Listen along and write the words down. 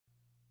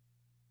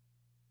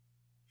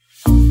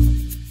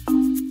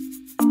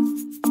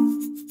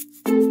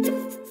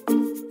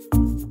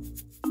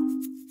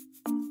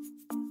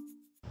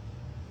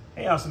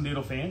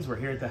AussieDoodle fans, we're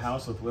here at the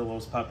house with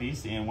Willow's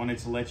puppies and wanted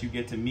to let you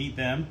get to meet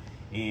them.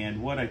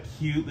 And what a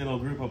cute little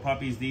group of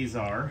puppies these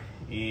are.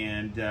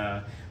 And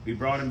we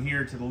brought them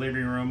here to the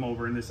living room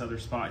over in this other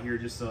spot here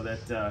just so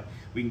that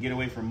we can get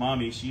away from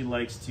mommy. She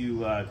likes to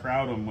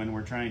crowd them when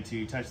we're trying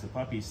to touch the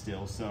puppies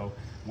still, so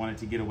wanted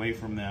to get away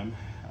from them.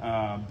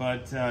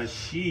 But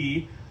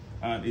she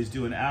is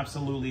doing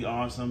absolutely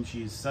awesome.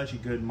 She's such a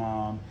good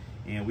mom,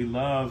 and we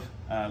love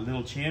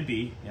little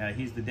Champy.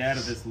 He's the dad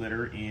of this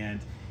litter, and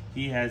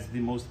he has the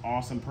most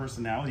awesome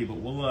personality. But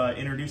we'll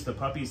introduce the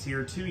puppies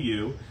here to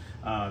you.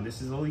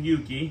 This is little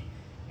Yuki,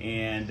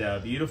 and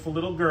a beautiful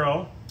little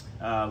girl,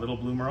 little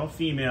blue merle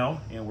female,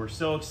 and we're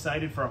so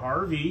excited for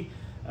Harvey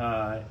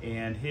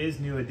and his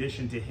new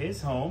addition to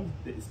his home.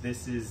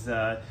 This is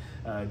gonna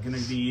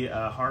be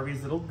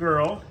Harvey's little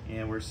girl,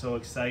 and we're so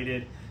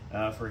excited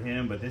for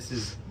him. But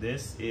this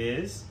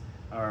is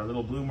our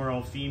little blue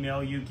merle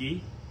female,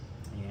 Yuki,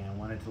 and I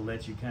wanted to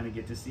let you kind of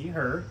get to see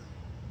her.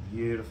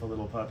 Beautiful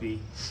little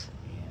puppy.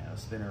 And I'll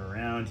spin her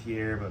around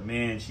here, but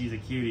man, she's a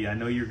cutie. I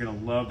know you're gonna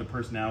love the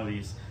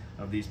personalities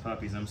of these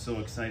puppies. I'm so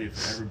excited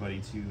for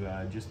everybody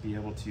to just be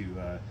able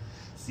to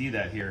see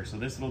that here. So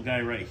this little guy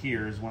right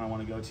here is one I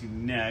want to go to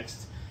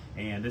next,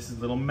 and this is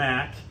little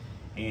Mac.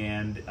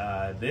 And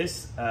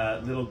this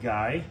little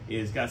guy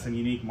is got some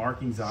unique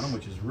markings on him,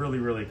 which is really,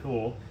 really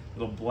cool.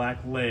 Little black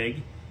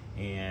leg,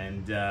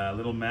 and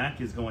little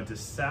Mac is going to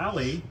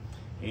Sally,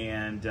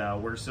 and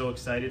we're so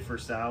excited for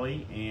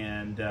Sally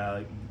and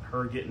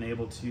her getting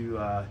able to,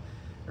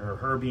 or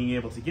her being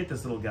able to get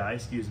this little guy,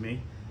 excuse me.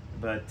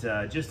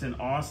 But just an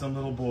awesome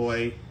little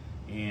boy,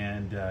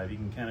 and you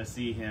can kind of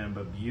see him,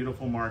 but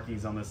beautiful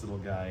markings on this little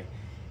guy,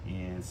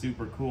 and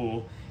super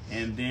cool.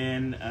 And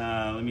then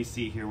let me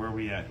see here, where are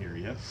we at here?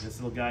 Yep, this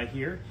little guy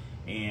here,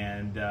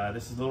 and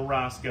this is little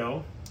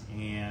Roscoe,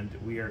 and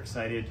we are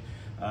excited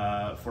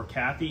for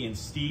Kathy and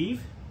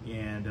Steve.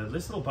 And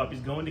this little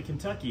puppy's going to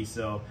Kentucky,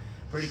 so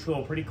pretty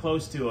cool, pretty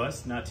close to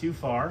us, not too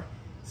far.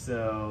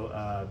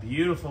 So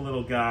beautiful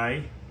little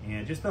guy,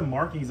 and just the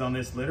markings on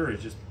this litter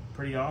is just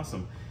pretty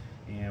awesome.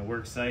 And we're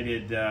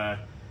excited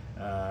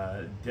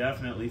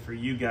definitely for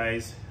you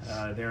guys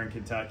there in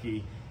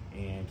Kentucky,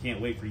 and can't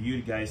wait for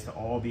you guys to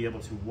all be able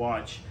to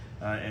watch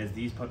as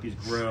these puppies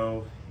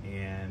grow.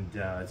 And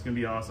it's gonna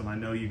be awesome. I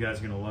know you guys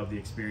are gonna love the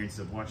experience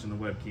of watching the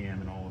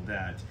webcam and all of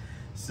that.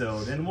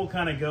 So then we'll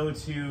kind of go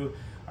to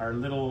our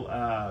little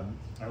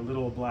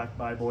black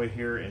boy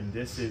here, and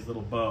this is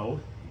little Bo,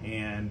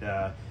 and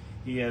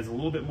he has a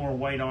little bit more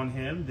white on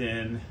him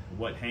than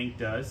what Hank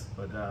does,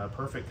 but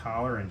perfect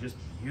collar and just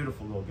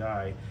beautiful little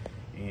guy,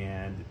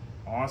 and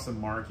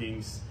awesome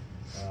markings,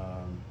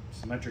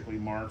 symmetrically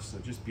marked, so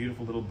just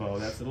beautiful little Bo.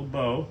 That's little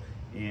Bo.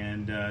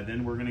 And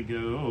then we're gonna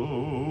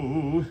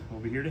go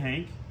over here to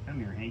Hank. Come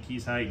here, Hank,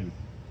 he's hiding.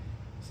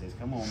 He says,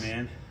 come on,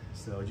 man.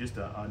 So just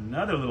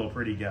another little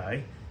pretty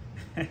guy.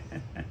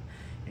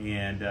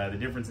 And the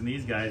difference in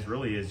these guys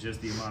really is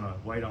just the amount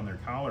of white on their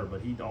collar,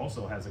 but he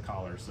also has a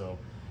collar. So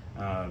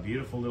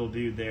beautiful little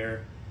dude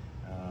there.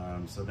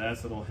 So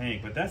that's little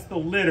Hank, but that's the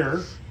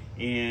litter.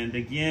 And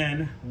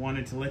again,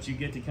 wanted to let you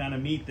get to kind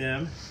of meet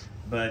them,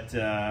 but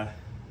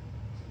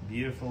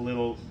beautiful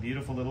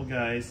little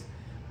guys.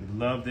 We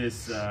love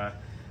this.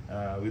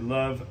 We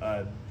love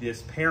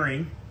this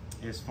pairing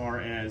as far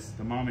as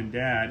the mom and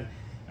dad.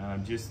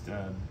 Just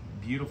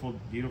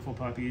beautiful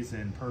puppies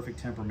and perfect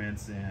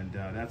temperaments, and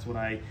that's what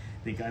I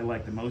think I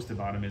like the most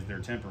about them, is their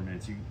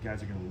temperaments. You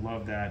guys are gonna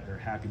love that. They're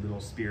happy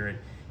little spirit,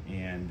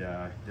 and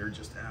they're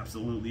just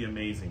absolutely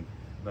amazing.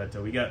 But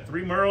we got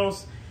 3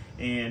 Merles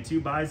and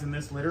 2 Buys in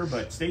this litter,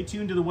 but stay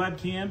tuned to the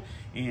webcam,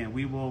 and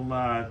we will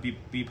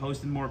be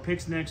posting more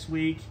pics next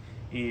week,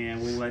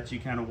 and we'll let you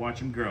kind of watch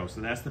them grow.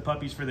 So that's the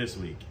puppies for this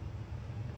week.